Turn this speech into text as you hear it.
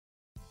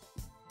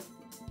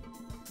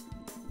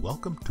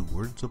Welcome to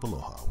Words of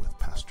Aloha with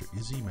Pastor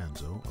Isidoro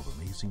Manzo of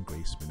Amazing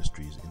Grace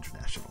Ministries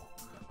International.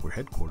 We're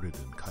headquartered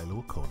in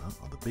Kailua-Kona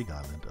on the Big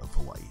Island of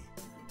Hawaii.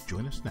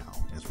 Join us now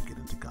as we get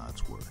into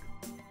God's Word.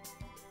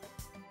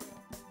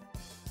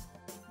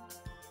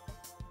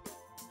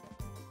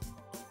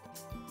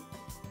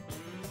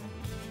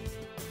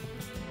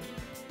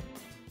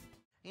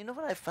 You know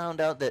what I found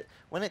out? That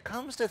when it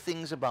comes to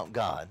things about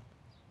God,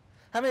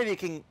 how many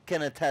of you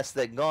can attest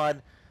that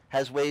God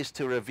has ways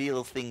to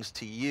reveal things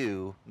to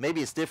you?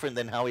 Maybe it's different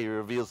than how he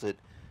reveals it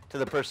to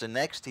the person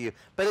next to you,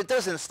 but it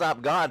doesn't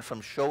stop God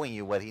from showing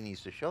you what he needs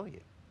to show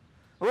you.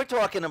 We're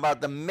talking about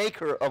the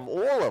maker of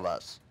all of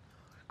us,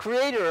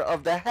 creator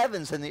of the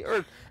heavens and the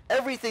earth,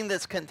 everything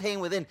that's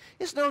contained within.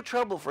 It's no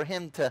trouble for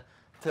him to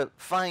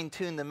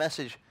fine-tune the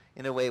message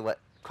in a way what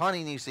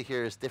Connie needs to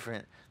hear is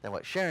different than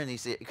what Sharon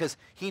needs to hear, because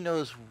he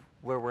knows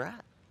where we're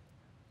at.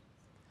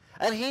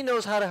 And he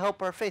knows how to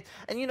help our faith.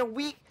 And you know,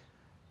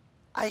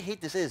 I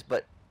hate to say this,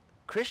 but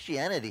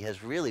Christianity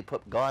has really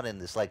put God in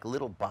this like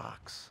little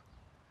box.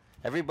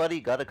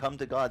 Everybody got to come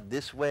to God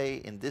this way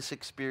in this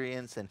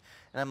experience. And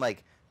I'm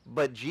like,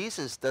 but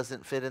Jesus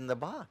doesn't fit in the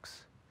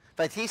box. In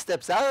fact, he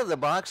steps out of the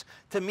box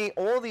to meet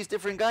all these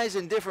different guys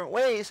in different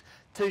ways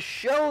to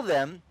show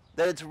them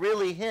that it's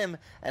really him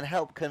and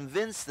help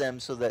convince them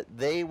so that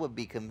they would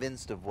be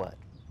convinced of what?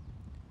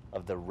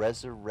 Of the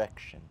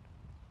resurrection.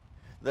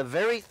 The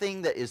very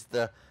thing that is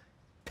the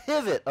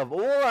pivot of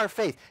all our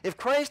faith. If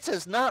Christ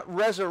has not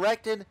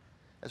resurrected,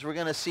 as we're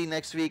going to see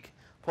next week,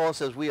 Paul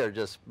says we are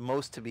just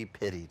most to be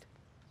pitied.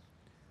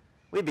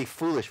 We'd be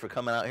foolish for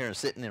coming out here and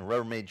sitting in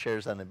Rubbermaid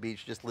chairs on the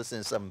beach just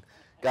listening to some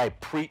guy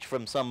preach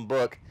from some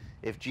book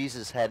if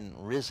Jesus hadn't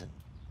risen.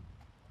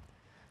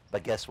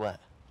 But guess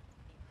what?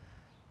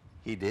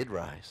 He did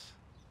rise.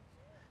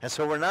 And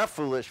so we're not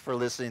foolish for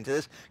listening to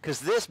this, because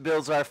this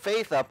builds our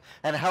faith up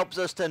and helps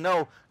us to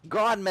know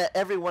God met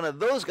every one of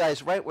those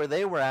guys right where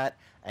they were at,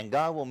 and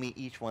God will meet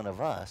each one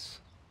of us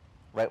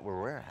right where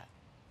we're at.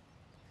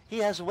 He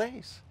has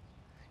ways.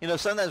 You know,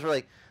 sometimes we're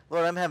like,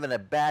 Lord, I'm having a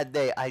bad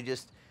day.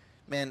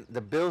 Man,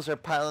 the bills are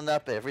piling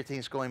up.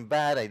 Everything's going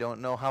bad. I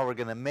don't know how we're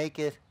going to make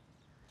it.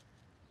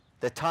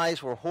 The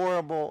ties were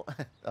horrible.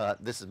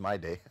 This is my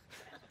day.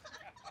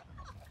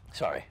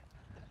 Sorry.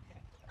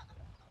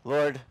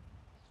 Lord,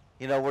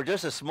 you know, we're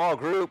just a small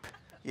group.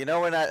 You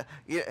know, we're not,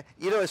 you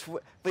know, it's,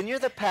 when you're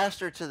the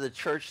pastor to the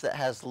church that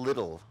has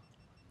little,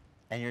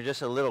 and you're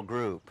just a little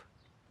group,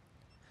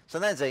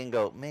 sometimes I can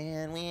go,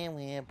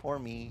 man, poor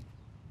me.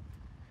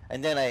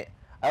 And then I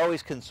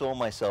always console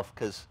myself,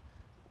 because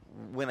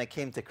when I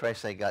came to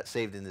Christ, I got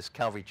saved in this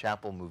Calvary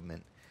Chapel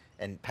movement.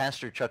 And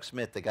Pastor Chuck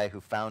Smith, the guy who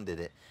founded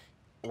it,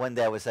 one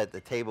day I was at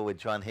the table with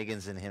John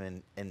Higgins and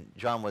him, and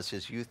John was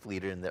his youth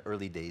leader in the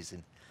early days,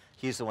 and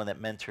he's the one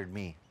that mentored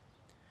me.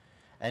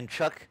 And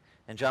Chuck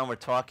and John were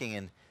talking,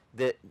 and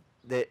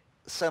that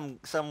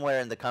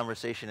somewhere in the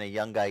conversation, a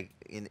young guy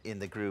in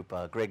the group,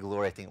 Greg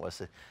Lore, I think it was,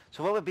 said,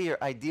 so what would be your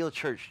ideal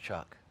church,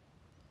 Chuck?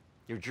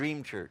 Your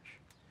dream church?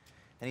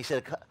 And he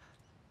said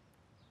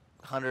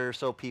 100 or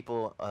so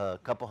people, a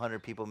couple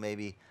hundred people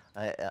maybe,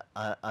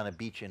 on a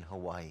beach in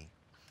Hawaii.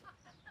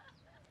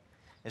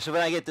 And so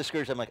when I get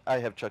discouraged, I'm like, I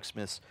have Chuck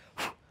Smith's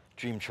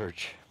dream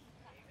church.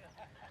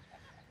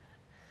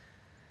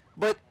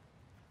 But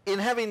in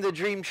having the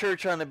dream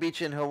church on a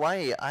beach in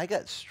Hawaii, I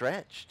got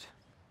stretched,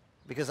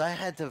 because I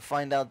had to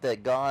find out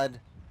that God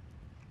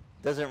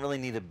doesn't really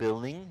need a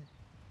building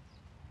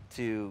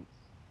to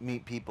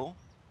meet people.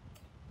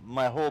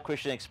 My whole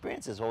Christian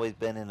experience has always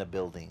been in a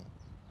building,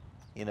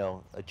 you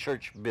know, a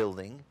church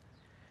building.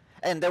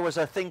 And there was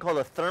a thing called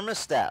a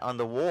thermostat on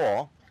the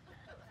wall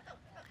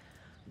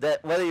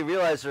that, whether you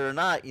realize it or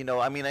not, you know,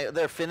 I mean,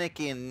 they're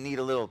finicky and need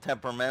a little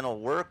temperamental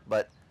work,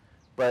 but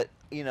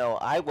you know,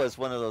 I was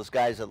one of those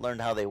guys that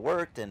learned how they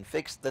worked and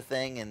fixed the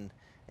thing, and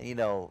you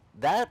know,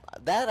 that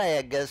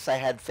I guess I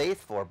had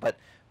faith for. But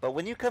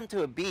when you come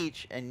to a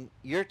beach and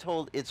you're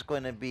told it's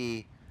going to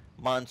be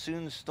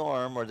monsoon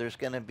storm, or there's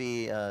going to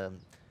be,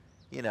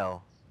 you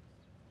know,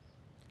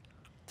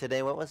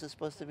 today what was it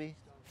supposed to be?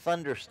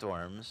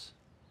 Thunderstorms.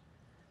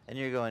 And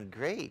you're going,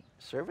 great,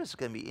 service is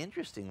going to be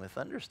interesting with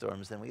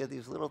thunderstorms. Then we got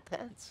these little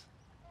tents,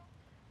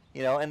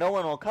 you know, and no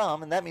one will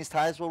come, and that means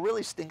tithes will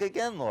really stink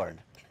again, Lord.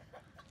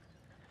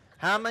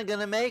 How am I going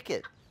to make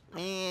it?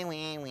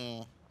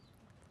 And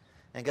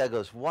God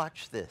goes,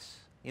 watch this.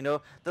 You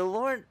know, the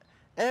Lord,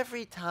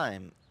 every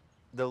time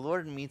the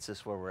Lord meets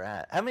us where we're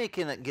at. How many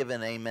can give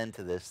an amen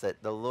to this?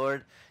 That the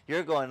Lord,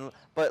 you're going,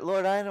 but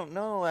Lord, I don't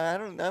know.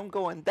 I'm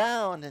going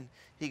down. And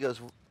he goes,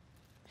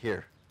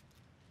 here.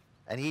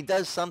 And he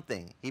does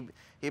something.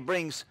 He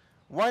brings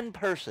one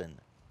person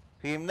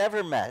who you've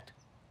never met,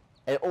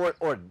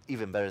 or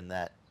even better than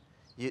that,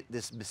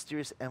 this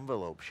mysterious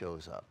envelope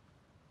shows up.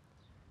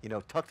 You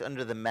know, tucked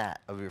under the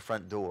mat of your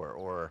front door,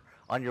 or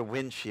on your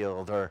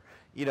windshield, or,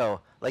 you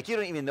know, like you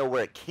don't even know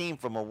where it came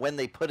from or when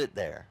they put it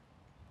there.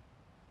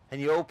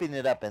 And you open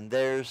it up, and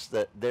there's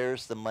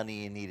the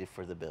money you needed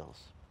for the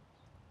bills.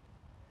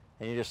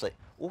 And you're just like,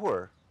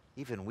 or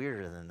even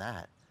weirder than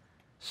that,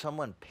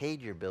 someone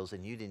paid your bills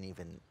and you didn't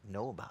even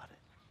know about it.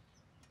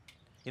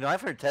 You know,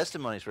 I've heard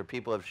testimonies where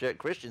people have shared,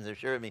 Christians have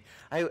shared with me,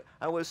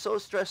 I was so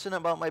stressing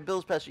about my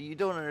bills, Pastor, you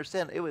don't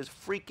understand. It was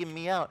freaking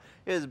me out.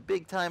 It was a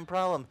big time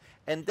problem.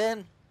 And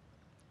then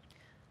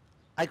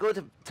I go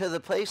to the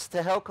place,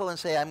 to Helco, and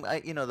say,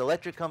 the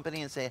electric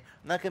company, and say,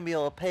 I'm not going to be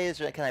able to pay. Is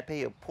there, can I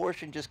pay you a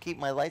portion, just keep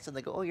my lights? And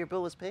they go, oh, your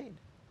bill was paid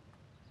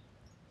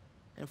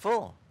in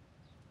full.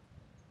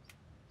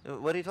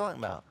 What are you talking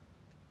about?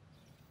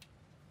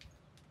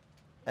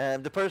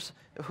 And the person,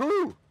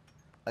 who?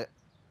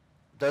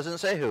 Doesn't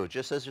say who,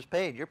 just says it's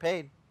paid. You're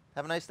paid.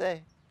 Have a nice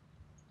day.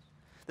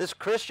 This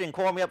Christian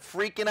called me up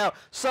freaking out.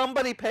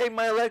 Somebody paid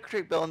my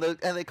electric bill,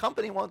 and the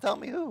company won't tell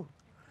me who.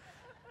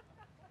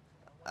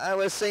 I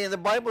was saying the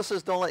Bible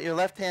says don't let your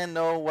left hand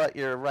know what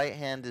your right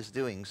hand is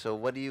doing, so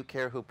what do you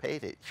care who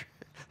paid it?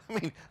 I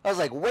mean, I was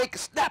like,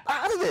 snap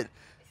out of it.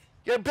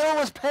 Your bill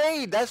was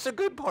paid. That's the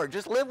good part.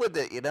 Just live with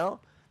it, you know.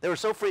 They were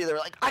so free. They were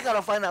like, I got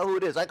to find out who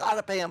it is. I got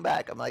to pay him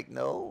back. I'm like,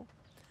 no.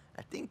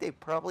 I think they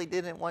probably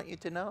didn't want you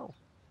to know.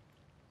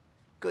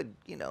 Good,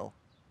 you know.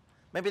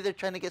 Maybe they're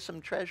trying to get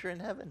some treasure in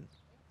heaven.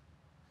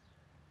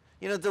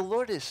 You know, the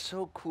Lord is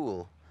so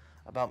cool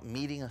about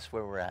meeting us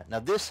where we're at. Now,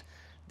 this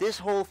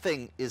whole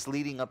thing is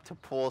leading up to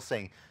Paul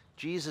saying,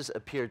 Jesus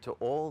appeared to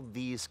all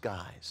these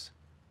guys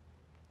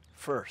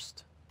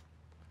first.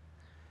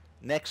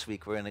 Next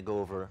week, we're going to go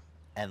over,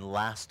 and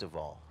last of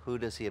all, who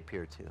does he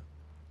appear to?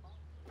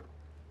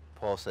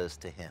 Paul says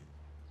to him.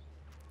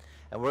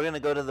 And we're going to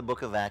go to the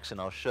book of Acts,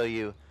 and I'll show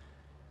you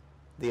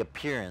the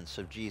appearance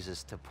of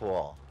Jesus to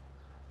Paul.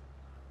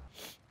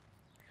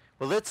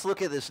 Well, let's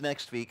look at this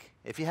next week.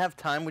 If you have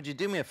time, would you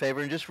do me a favor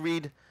and just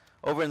read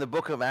over in the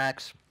book of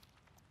Acts,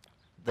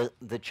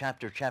 the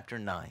chapter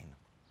 9.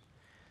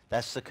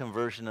 That's the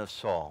conversion of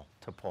Saul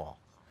to Paul.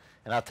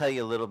 And I'll tell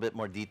you a little bit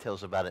more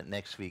details about it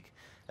next week,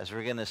 as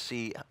we're going to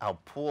see how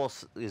Paul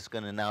is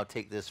going to now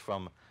take this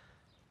from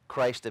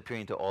Christ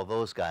appearing to all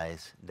those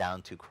guys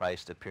down to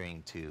Christ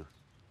appearing to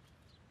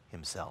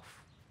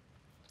himself.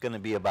 It's going to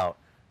be about,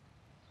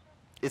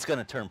 it's going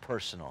to turn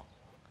personal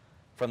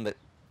from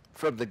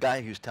the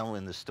guy who's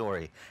telling the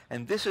story.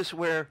 And this is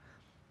where,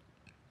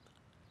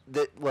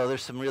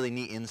 there's some really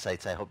neat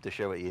insights I hope to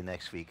share with you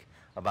next week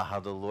about how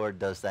the Lord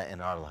does that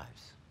in our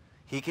lives.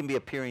 He can be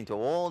appearing to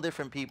all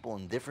different people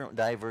in different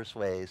diverse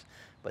ways,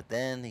 but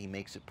then he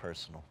makes it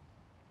personal.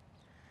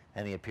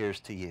 And he appears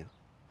to you.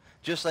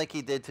 Just like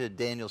he did to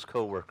Daniel's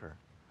co-worker,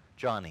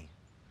 Johnny,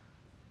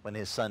 when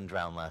his son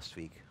drowned last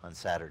week on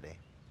Saturday.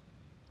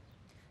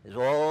 It's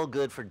all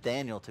good for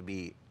Daniel to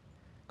be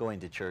going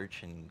to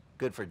church, and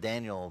good for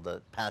Daniel,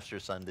 the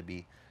pastor's son, to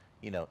be,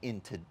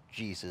 into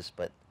Jesus.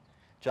 But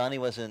Johnny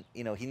wasn't,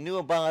 he knew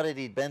about it,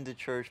 he'd been to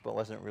church, but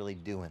wasn't really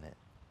doing it.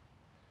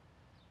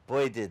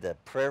 Boy, did the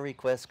prayer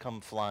requests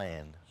come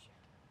flying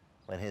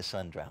when his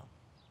son drowned.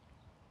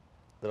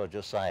 Little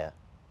Josiah.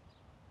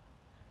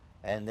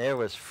 And there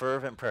was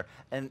fervent prayer.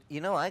 And,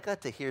 I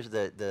got to hear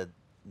the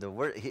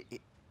word,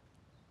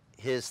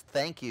 his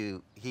thank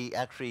you.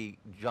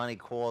 Johnny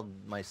called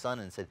my son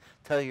and said,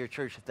 tell your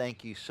church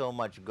thank you so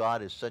much.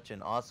 God is such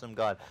an awesome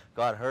God.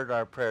 God heard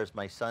our prayers.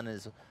 My son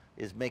is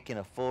making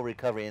a full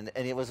recovery. And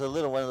it was one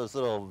of those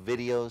little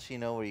videos,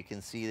 where you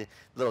can see the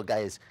little guy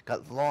has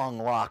got long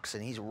locks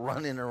and he's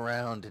running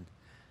around and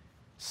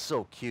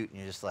so cute. And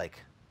you're just like,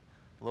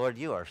 Lord,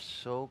 you are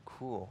so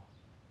cool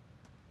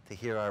to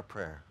hear our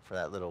prayer for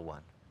that little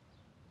one.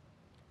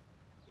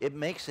 It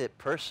makes it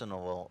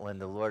personal when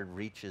the Lord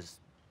reaches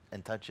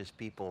and touches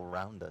people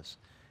around us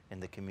in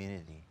the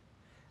community.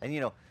 And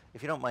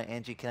if you don't mind,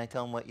 Angie, can I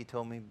tell them what you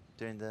told me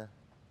during this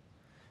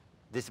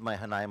is my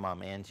Hanai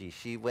mom, Angie.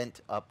 She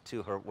went up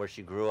to where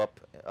she grew up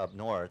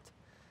north,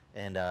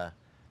 and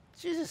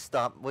she just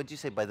stopped, what'd you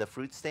say, by the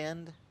fruit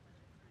stand?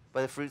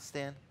 By the fruit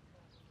stand?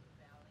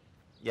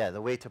 Yeah,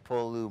 the way to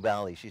Polu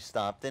Valley. She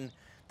stopped, and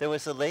there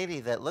was a lady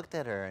that looked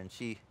at her, and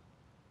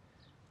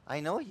I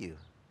know you.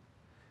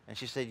 And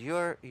she said,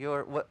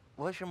 what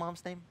was your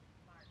mom's name?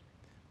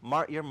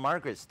 You're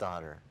Margaret's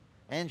daughter,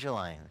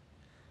 Angeline.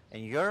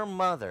 And your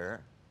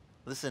mother,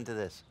 listen to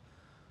this,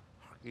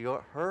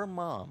 her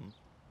mom,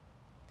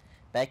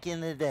 back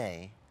in the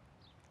day,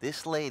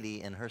 this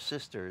lady and her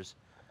sisters,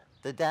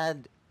 the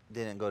dad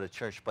didn't go to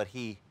church, but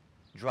he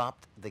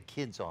dropped the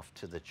kids off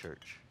to the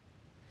church.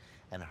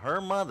 And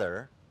her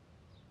mother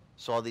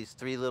saw these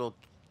 3 little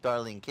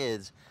darling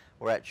kids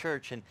were at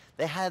church, and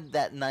they had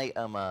that night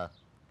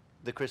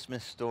the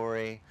Christmas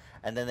story,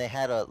 and then they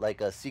had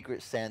a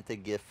Secret Santa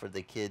gift for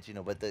the kids,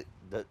 but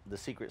the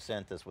Secret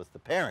Santas was the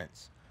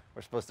parents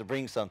were supposed to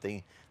bring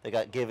something that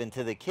got given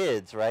to the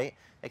kids, right?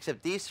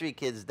 Except these 3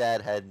 kids'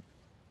 dad had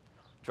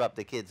dropped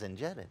the kids and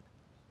jetted.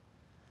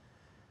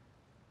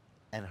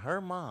 And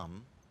her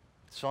mom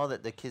saw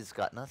that the kids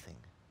got nothing.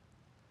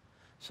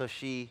 So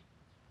she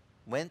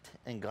went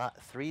and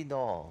got 3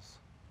 dolls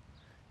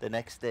the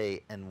next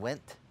day and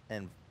went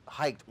and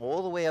hiked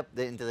all the way up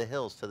into the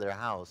hills to their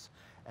house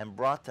and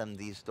brought them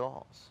these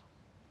dolls.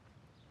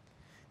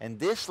 And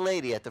this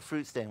lady at the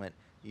fruit stand went,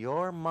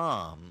 your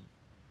mom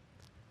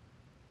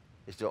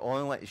It's the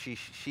only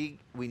one.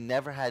 We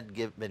never had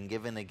been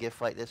given a gift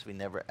like this. We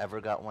never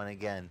ever got one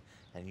again.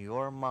 And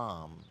your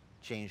mom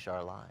changed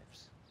our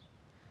lives.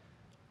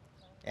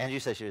 Angie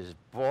said she was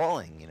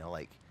bawling, you know,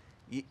 like,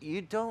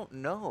 you don't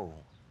know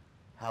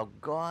how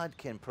God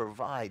can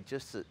provide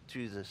just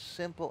through the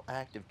simple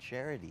act of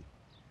charity.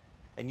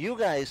 And you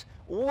guys,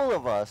 all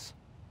of us,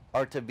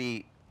 are to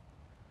be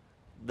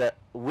the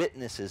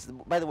witnesses.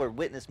 By the word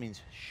witness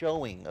means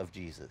showing of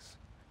Jesus.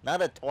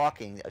 Not a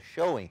talking, a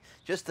showing.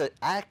 Just the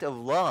act of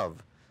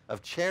love,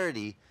 of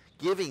charity,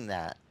 giving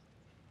that.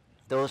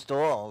 Those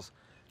dolls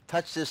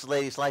touched this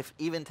lady's life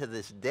even to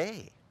this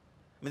day.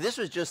 I mean, this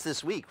was just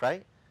this week,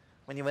 right?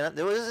 When you went up,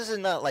 this is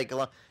not like a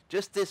long,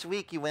 just this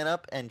week you went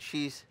up and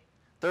she's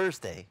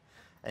Thursday,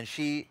 and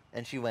she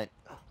went,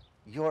 oh,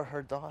 you're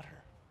her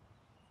daughter.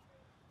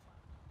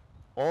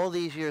 All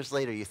these years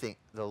later, you think,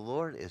 the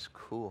Lord is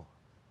cool.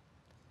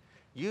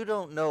 You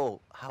don't know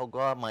how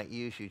God might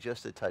use you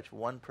just to touch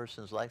one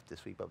person's life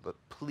this week, but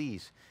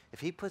please, if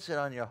he puts it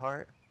on your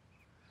heart,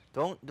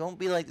 don't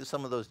be like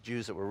some of those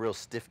Jews that were real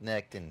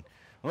stiff-necked and,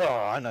 oh,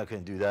 I'm not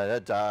going to do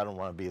that. I don't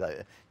want to be like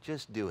that.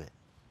 Just do it.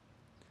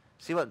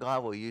 See what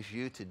God will use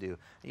you to do.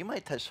 You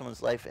might touch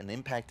someone's life and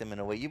impact them in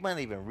a way you might not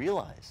even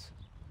realize.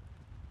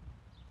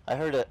 I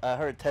heard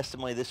a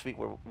testimony this week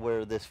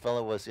where this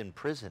fellow was in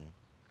prison.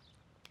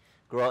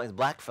 A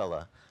black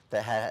fella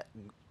that had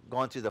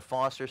gone through the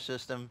foster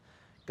system,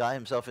 got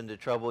himself into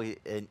trouble,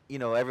 and you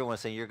know,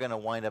 everyone's saying you're going to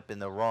wind up in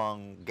the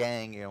wrong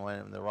gang, you're going to wind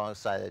up on the wrong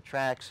side of the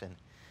tracks, and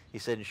he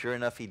said, and sure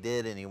enough, he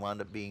did, and he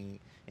wound up being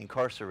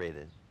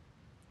incarcerated.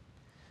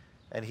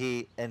 And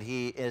he,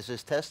 as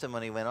his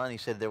testimony went on, he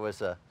said there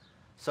was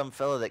some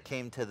fellow that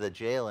came to the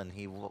jail, and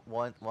he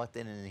walked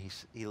in, and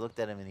he looked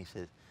at him, and he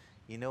said,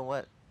 you know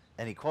what?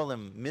 And he called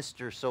him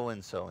Mr.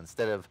 So-and-so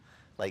instead of,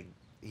 like,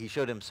 he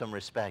showed him some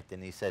respect,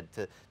 and he said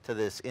to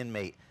this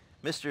inmate,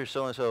 Mr.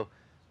 So-and-so,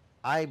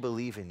 I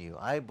believe in you.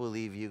 I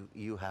believe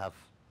you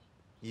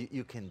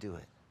can do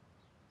it.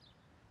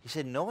 He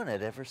said no one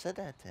had ever said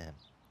that to him.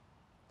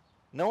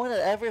 No one had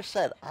ever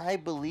said, I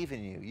believe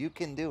in you. You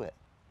can do it.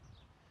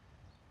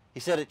 He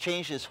said it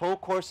changed his whole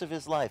course of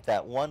his life,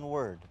 that one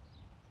word.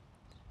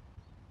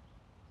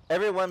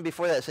 Everyone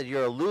before that said,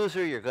 you're a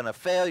loser, you're going to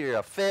fail, you're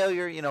a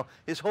failure. You know,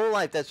 his whole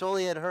life, that's all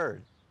he had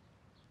heard.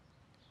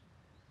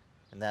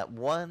 And that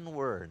one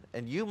word,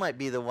 and you might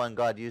be the one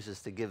God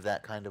uses to give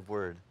that kind of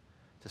word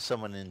to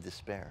someone in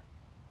despair.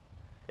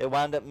 It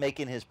wound up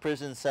making his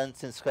prison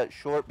sentence cut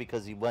short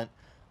because he went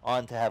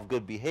on to have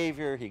good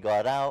behavior. He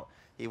got out.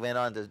 He went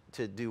on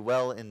to do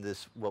well in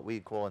this, what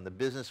we call in the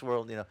business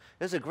world. You know,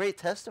 it was a great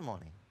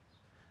testimony.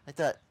 I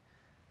thought,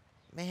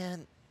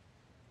 man,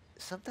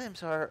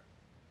 sometimes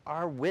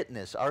our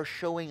witness, our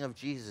showing of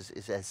Jesus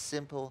is as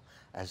simple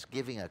as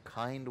giving a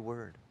kind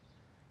word.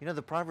 You know,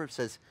 the proverb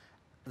says,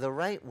 the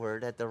right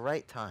word at the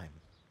right time.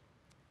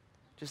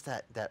 Just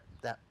that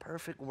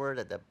perfect word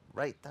at the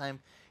right time.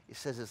 It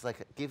says it's like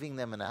giving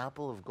them an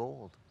apple of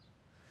gold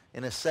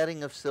in a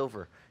setting of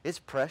silver. It's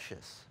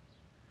precious.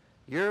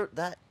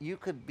 You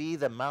could be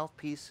the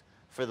mouthpiece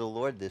for the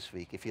Lord this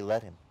week if you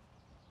let him.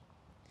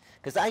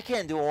 Because I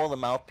can't do all the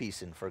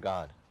mouthpiecing for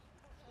God.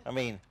 I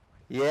mean,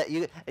 yeah,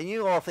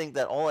 you all think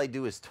that all I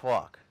do is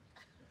talk.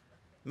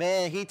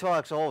 Man, he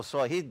talks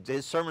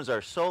his sermons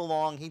are so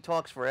long, he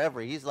talks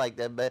forever. He's like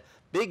that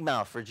big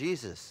mouth for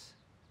Jesus.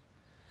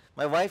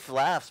 My wife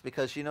laughs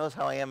because she knows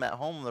how I am at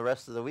home the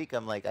rest of the week.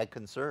 I'm like, I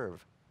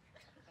conserve.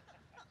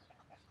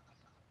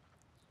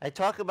 I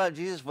talk about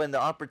Jesus when the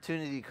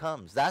opportunity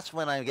comes. That's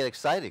when I get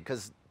excited,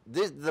 because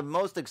the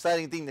most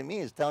exciting thing to me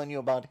is telling you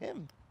about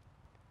him.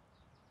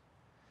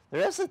 The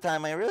rest of the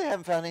time, I really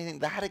haven't found anything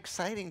that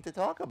exciting to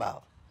talk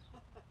about.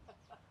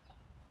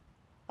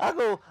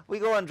 We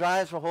go on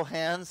drives, we'll hold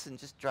hands and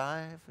just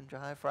drive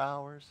for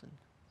hours. And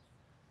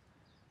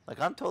like,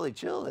 I'm totally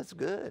chill. That's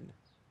good.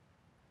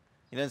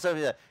 You know, and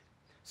somebody's like,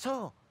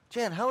 so,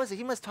 Jen, how is it?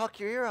 He must talk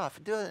your ear off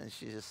and do it. And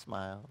she just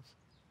smiles.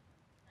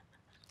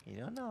 You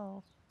don't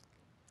know.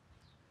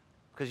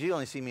 Because you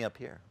only see me up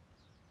here.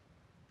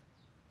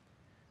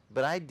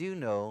 But I do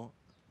know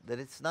that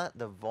it's not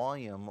the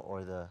volume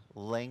or the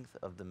length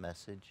of the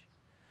message.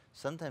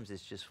 Sometimes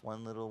it's just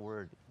one little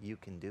word. You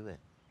can do it.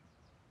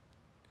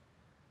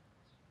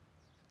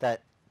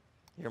 That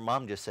your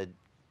mom just said,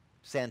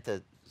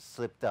 Santa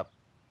slipped up,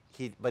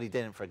 but he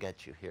didn't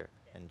forget you here.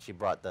 And she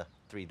brought the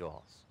 3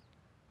 dolls.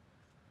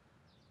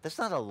 That's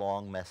not a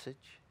long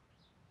message,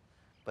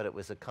 but it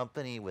was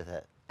accompanied with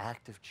an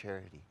act of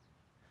charity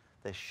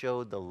that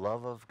showed the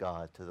love of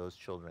God to those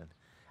children.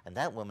 And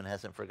that woman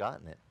hasn't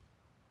forgotten it.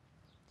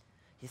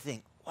 You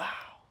think, wow.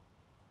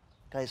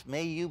 Guys,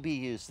 may you be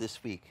used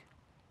this week.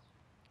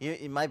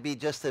 It might be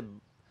just to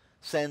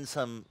send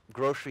some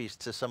groceries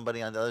to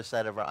somebody on the other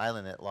side of our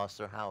island that lost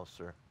their house,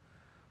 or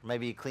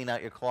maybe you clean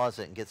out your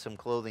closet and get some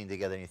clothing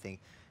together and you think,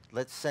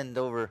 let's send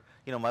over,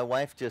 you know, my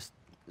wife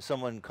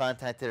someone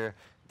contacted her,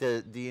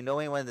 do you know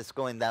anyone that's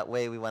going that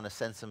way? We want to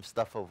send some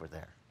stuff over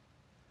there.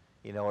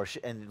 You know,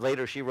 and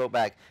later she wrote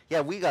back,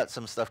 yeah, we got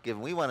some stuff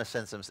given. We want to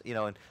send some, you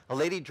know, and a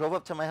lady drove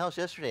up to my house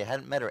yesterday. I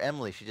hadn't met her,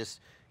 Emily. She just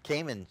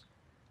came and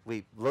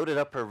we loaded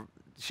up her,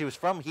 she was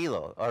from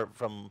Hilo, or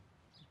from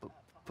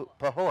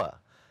Pahoa,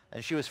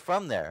 and she was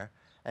from there,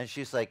 and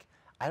she's like,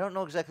 I don't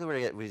know exactly where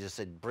to get it. We just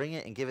said, bring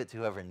it and give it to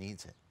whoever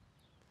needs it.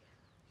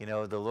 You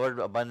know, the Lord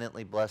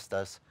abundantly blessed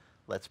us.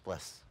 Let's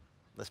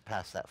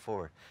pass that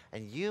forward.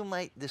 And you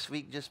might this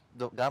week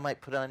God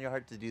might put it on your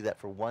heart to do that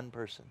for one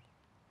person.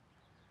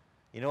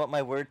 You know what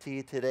my word to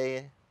you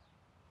today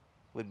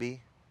would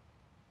be?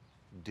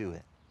 Do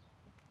it.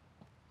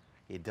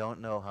 You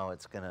don't know how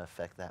it's going to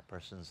affect that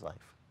person's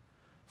life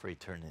for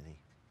eternity.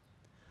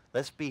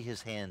 Let's be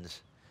his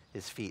hands,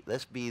 his feet.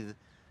 Let's be,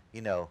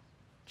 you know,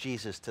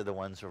 Jesus to the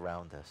ones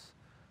around us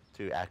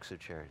through acts of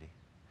charity.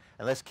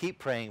 And let's keep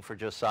praying for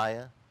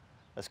Josiah.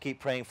 Let's keep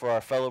praying for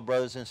our fellow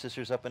brothers and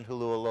sisters up in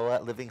Aloha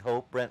at Living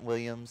Hope, Brent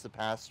Williams, the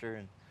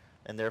pastor,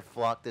 and their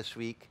flock this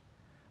week.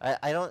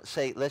 I don't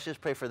say, let's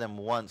just pray for them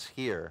once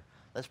here.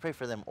 Let's pray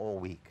for them all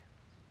week.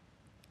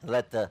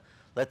 Let the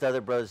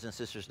other brothers and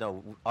sisters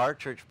know our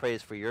church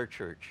prays for your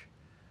church,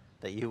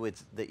 that you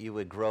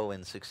would grow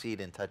and succeed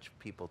and touch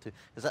people too.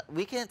 Because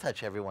we can't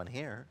touch everyone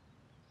here.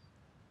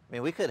 I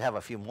mean, we could have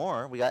a few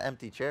more. We got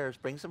empty chairs.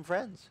 Bring some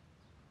friends.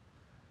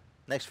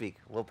 Next week,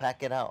 we'll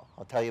pack it out.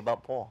 I'll tell you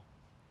about Paul.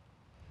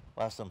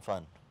 We'll have some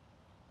fun.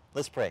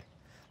 Let's pray.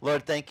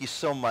 Lord, thank you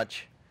so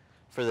much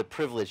for the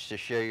privilege to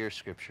share your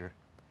scripture.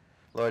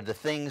 Lord, the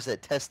things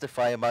that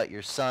testify about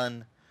your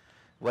Son,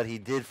 what he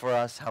did for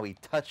us, how he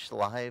touched the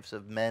lives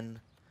of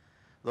men.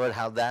 Lord,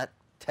 how that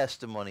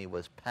testimony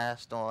was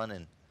passed on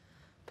and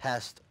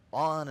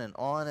on and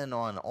on and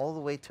on, all the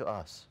way to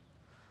us.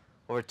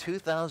 Over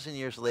 2,000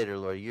 years later,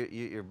 Lord,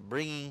 you're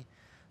bringing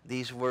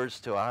these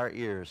words to our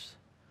ears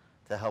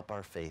to help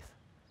our faith.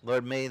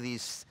 Lord, may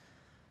these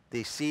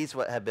seeds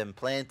what have been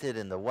planted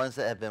and the ones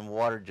that have been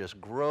watered just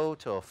grow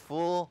to a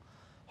full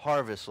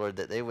harvest, Lord,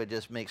 that they would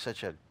just make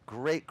such a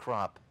great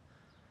crop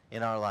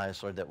in our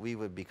lives, Lord, that we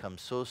would become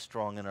so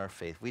strong in our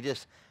faith. We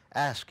just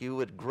ask you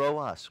would grow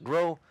us,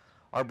 grow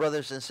our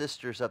brothers and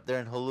sisters up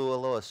there in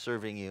Aloha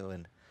serving you,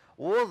 and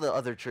all the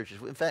other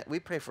churches. In fact, we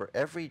pray for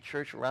every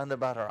church around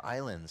about our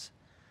islands,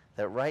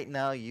 that right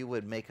now you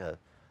would make a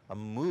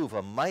move,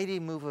 a mighty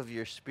move of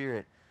your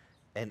Spirit,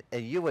 and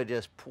you would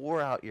just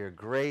pour out your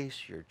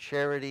grace, your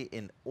charity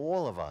in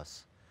all of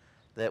us,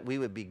 that we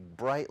would be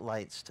bright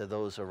lights to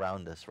those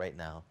around us right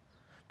now.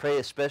 Pray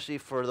especially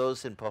for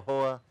those in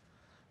Pahoa,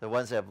 the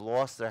ones that have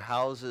lost their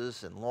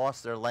houses and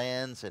lost their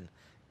lands and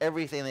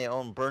everything they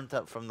own burnt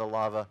up from the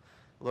lava.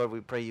 Lord,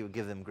 we pray you would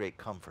give them great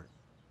comfort.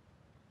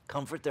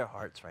 Comfort their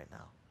hearts right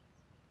now,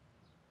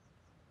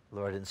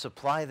 Lord, and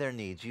supply their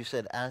needs. You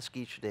said, ask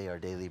each day our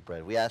daily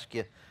bread. We ask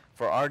you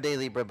for our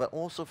daily bread, but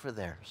also for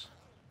theirs.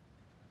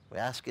 We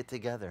ask it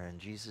together in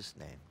Jesus'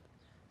 name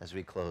as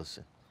we close.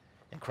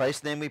 In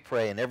Christ's name we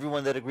pray. And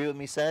everyone that agreed with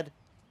me said,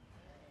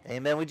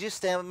 amen. Would you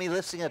stand with me?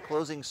 Let's sing a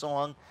closing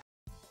song.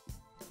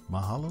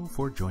 Mahalo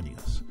for joining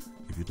us.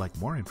 If you'd like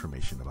more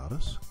information about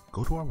us,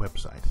 go to our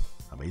website,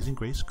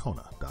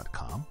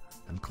 AmazingGraceKona.com,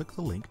 and click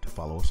the link to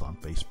follow us on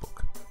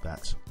Facebook.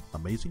 That's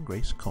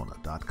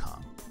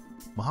AmazingGraceKona.com.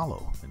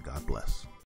 Mahalo, and God bless.